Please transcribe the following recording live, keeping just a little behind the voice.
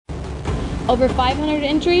Over 500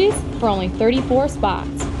 entries for only 34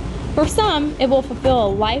 spots. For some, it will fulfill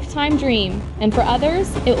a lifetime dream, and for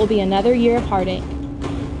others, it will be another year of heartache.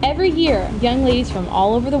 Every year, young ladies from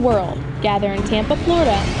all over the world gather in Tampa,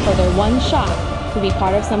 Florida for their one shot to be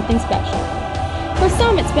part of something special. For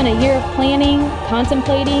some, it's been a year of planning,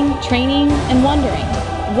 contemplating, training, and wondering,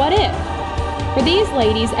 what if? For these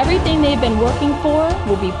ladies, everything they've been working for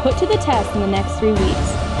will be put to the test in the next 3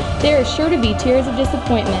 weeks. There is sure to be tears of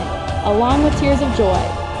disappointment, along with tears of joy.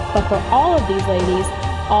 But for all of these ladies,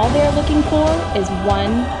 all they're looking for is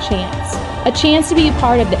one chance. A chance to be a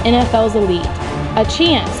part of the NFL's elite. A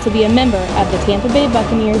chance to be a member of the Tampa Bay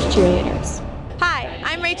Buccaneers Cheerleaders. Hi,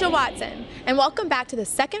 I'm Rachel Watson, and welcome back to the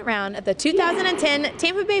second round of the 2010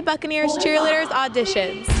 Tampa Bay Buccaneers Cheerleaders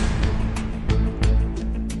Auditions.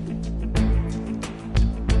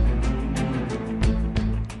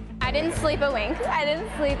 I didn't sleep a wink. I didn't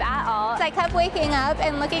sleep at all. I kept waking up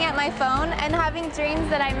and looking at my phone and having dreams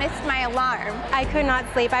that I missed my alarm. I could not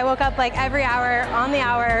sleep. I woke up like every hour, on the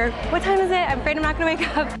hour. What time is it? I'm afraid I'm not going to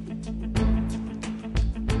wake up.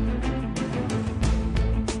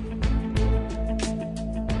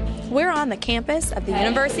 We're on the campus of the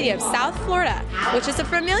University of South Florida, which is a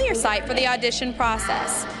familiar site for the audition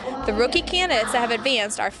process. The rookie candidates that have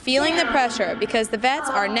advanced are feeling the pressure because the vets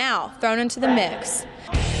are now thrown into the mix.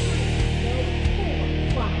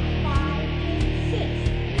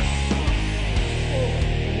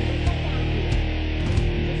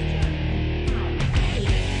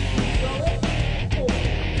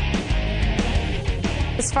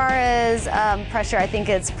 As far as pressure, I think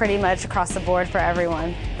it's pretty much across the board for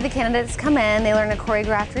everyone. The candidates come in, they learn a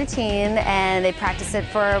choreographed routine, and they practice it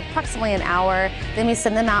for approximately an hour. Then we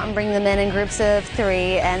send them out and bring them in groups of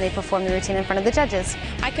 3, and they perform the routine in front of the judges.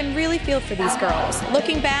 I can really feel for these girls.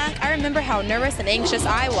 Looking back, I remember how nervous and anxious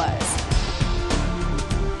I was.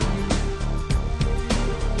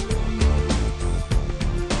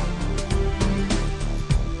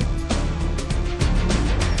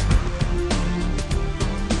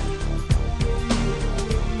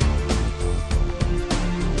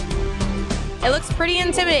 It looks pretty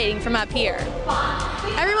intimidating from up here.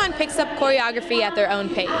 Everyone picks up choreography at their own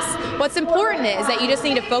pace. What's important is that you just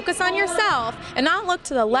need to focus on yourself and not look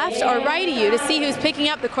to the left or right of you to see who's picking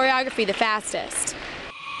up the choreography the fastest.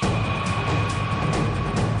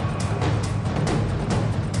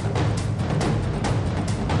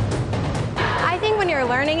 I think when you're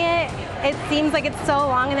learning it, it seems like it's so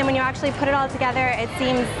long, and then when you actually put it all together, it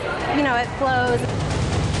seems, it flows.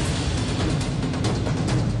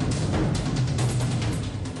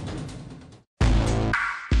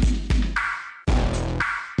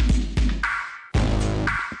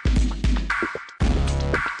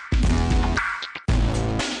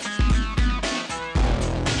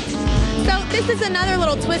 This is another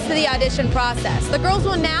little twist to the audition process. The girls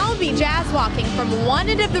will now be jazz walking from one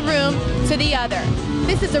end of the room to the other.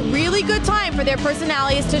 This is a really good time for their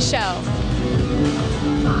personalities to show.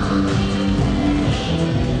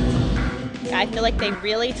 I feel like they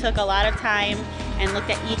really took a lot of time and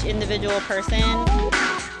looked at each individual person.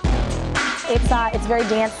 It's very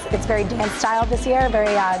dance style this year, very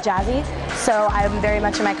jazzy. So I'm very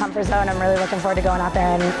much in my comfort zone. I'm really looking forward to going out there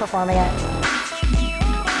and performing it.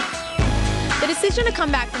 The decision to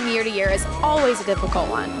come back from year to year is always a difficult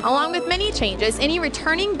one. Along with many changes, any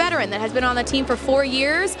returning veteran that has been on the team for 4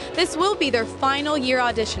 years, this will be their final year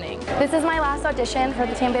auditioning. This is my last audition for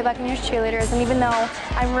the Tampa Bay Buccaneers Cheerleaders, and even though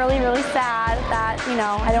I'm really, really sad that,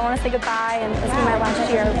 I don't want to say goodbye and this is my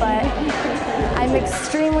last year, but I'm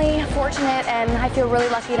extremely fortunate and I feel really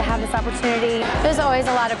lucky to have this opportunity. There's always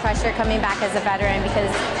a lot of pressure coming back as a veteran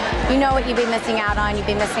because you know what you've been missing out on. You've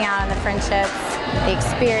been missing out on the friendships, the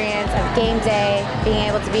experience of game day, being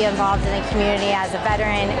able to be involved in the community as a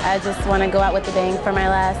veteran. I just want to go out with a bang for my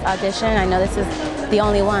last audition. I know this is the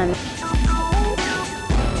only one.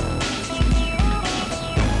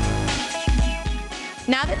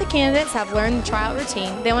 Now that the candidates have learned the tryout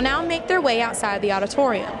routine, they will now make their way outside the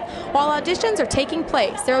auditorium. While auditions are taking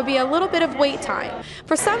place, there will be a little bit of wait time.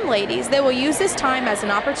 For some ladies, they will use this time as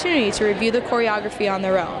an opportunity to review the choreography on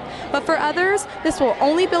their own. But for others, this will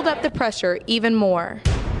only build up the pressure even more.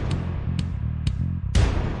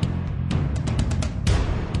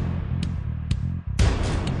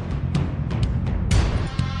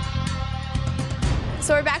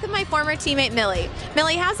 So we're back with my former teammate, Millie.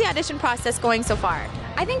 Millie, how's the audition process going so far?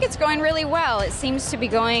 I think it's going really well. It seems to be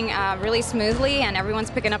going really smoothly, and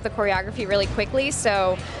everyone's picking up the choreography really quickly,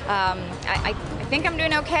 so I think I'm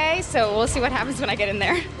doing okay, so we'll see what happens when I get in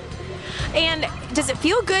there. And does it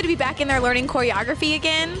feel good to be back in there learning choreography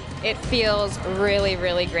again? It feels really,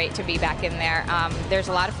 really great to be back in there. There's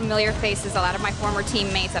a lot of familiar faces, a lot of my former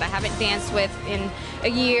teammates that I haven't danced with in a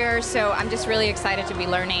year, so I'm just really excited to be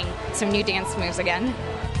learning some new dance moves again.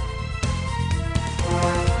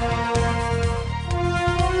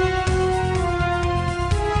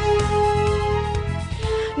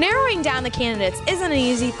 Narrowing down the candidates isn't an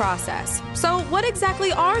easy process. So what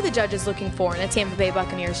exactly are the judges looking for in a Tampa Bay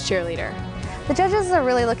Buccaneers cheerleader? The judges are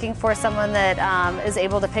really looking for someone that is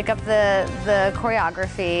able to pick up the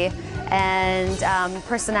choreography and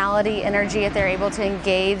personality, energy, if they're able to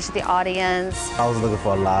engage the audience. I was looking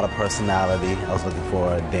for a lot of personality. I was looking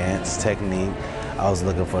for a dance technique. I was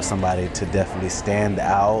looking for somebody to definitely stand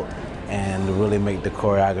out and really make the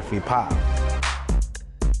choreography pop.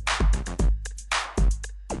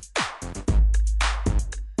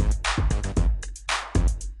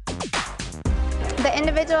 The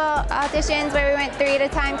individual auditions where we went 3 at a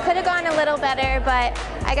time could have gone a little better, but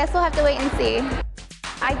I guess we'll have to wait and see.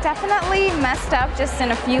 I definitely messed up just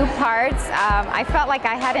in a few parts. I felt like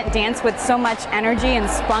I hadn't danced with so much energy and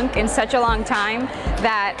spunk in such a long time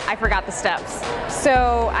that I forgot the steps.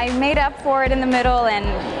 So I made up for it in the middle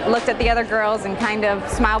and looked at the other girls and kind of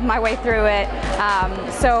smiled my way through it.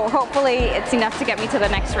 So hopefully it's enough to get me to the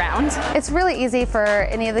next round. It's really easy for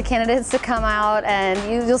any of the candidates to come out,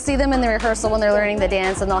 and you'll see them in the rehearsal when they're learning the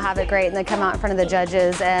dance, and they'll have it great, and they come out in front of the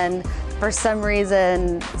judges, and for some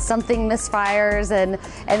reason something misfires and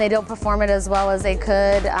they don't perform it as well as they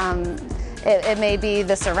could. It may be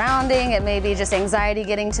the surrounding, it may be just anxiety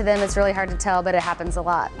getting to them. It's really hard to tell, but it happens a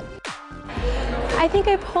lot. I think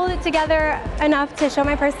I pulled it together enough to show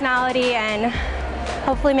my personality and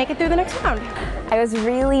hopefully make it through the next round. I was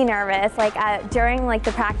really nervous. During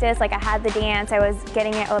the practice, I had the dance, I was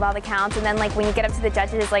getting it with all the counts, and then when you get up to the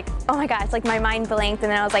judges, it's like, oh my gosh, my mind blinked,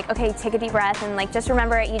 and then I was like, okay, take a deep breath and just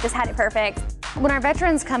remember it, you just had it perfect. When our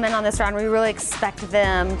veterans come in on this round, we really expect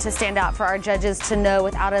them to stand out, for our judges to know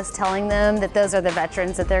without us telling them that those are the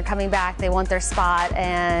veterans, that they're coming back, they want their spot,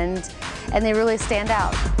 and they really stand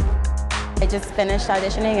out. I just finished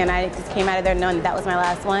auditioning and I just came out of there knowing that was my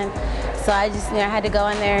last one. So I just I had to go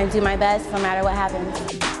in there and do my best no matter what happened.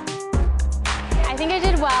 I think I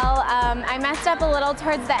did well. I messed up a little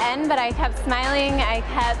towards the end, but I kept smiling. I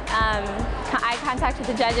kept eye contact with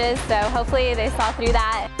the judges, so hopefully they saw through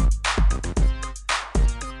that.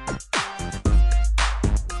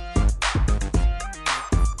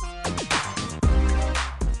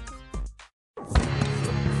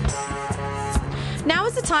 Now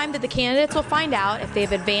is the time that the candidates will find out if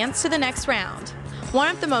they've advanced to the next round. One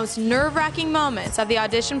of the most nerve-wracking moments of the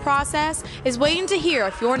audition process is waiting to hear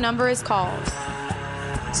if your number is called.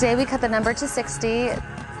 Today we cut the number to 60.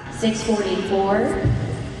 644,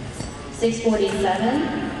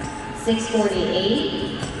 647,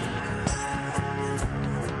 648.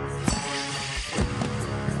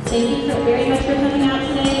 Thank you very much for coming out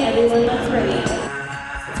today. Everyone looks ready.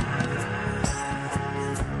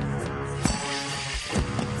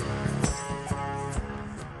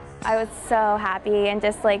 I was so happy and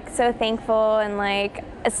just so thankful and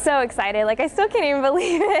so excited. I still can't even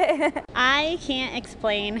believe it. I can't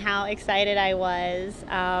explain how excited I was.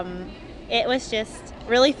 It was just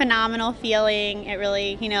really phenomenal feeling. It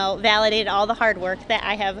really, validated all the hard work that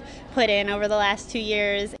I have put in over the last 2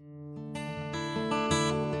 years.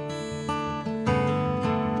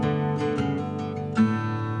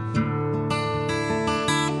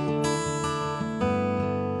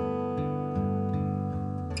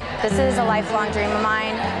 This is a lifelong dream of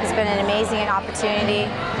mine. It's been an amazing opportunity.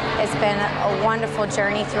 It's been a wonderful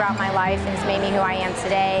journey throughout my life, and it's made me who I am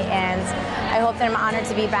today. And I hope that I'm honored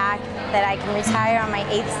to be back, that I can retire on my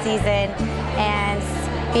 8th season and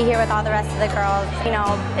be here with all the rest of the girls.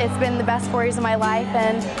 It's been the best 4 years of my life,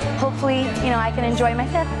 and hopefully, I can enjoy my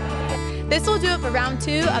 5th. This will do it for round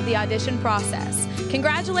 2 of the audition process.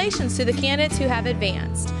 Congratulations to the candidates who have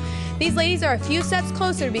advanced. These ladies are a few steps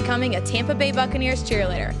closer to becoming a Tampa Bay Buccaneers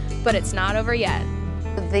cheerleader, but it's not over yet.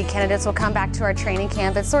 The candidates will come back to our training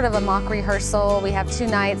camp. It's sort of a mock rehearsal. We have 2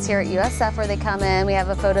 nights here at USF where they come in. We have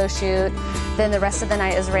a photo shoot. Then the rest of the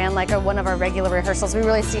night is ran like one of our regular rehearsals. We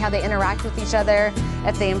really see how they interact with each other,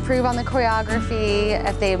 if they improve on the choreography,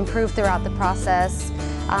 if they improve throughout the process.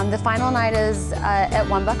 The final night is at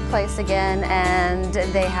One Buck Place again, and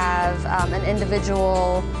they have an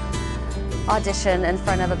individual audition in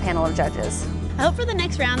front of a panel of judges. I hope for the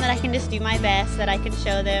next round that I can just do my best, that I can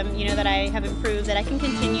show them, that I have improved, that I can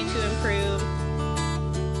continue to improve.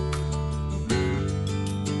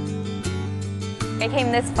 I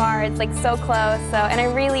came this far, it's so close, and I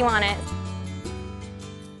really want it.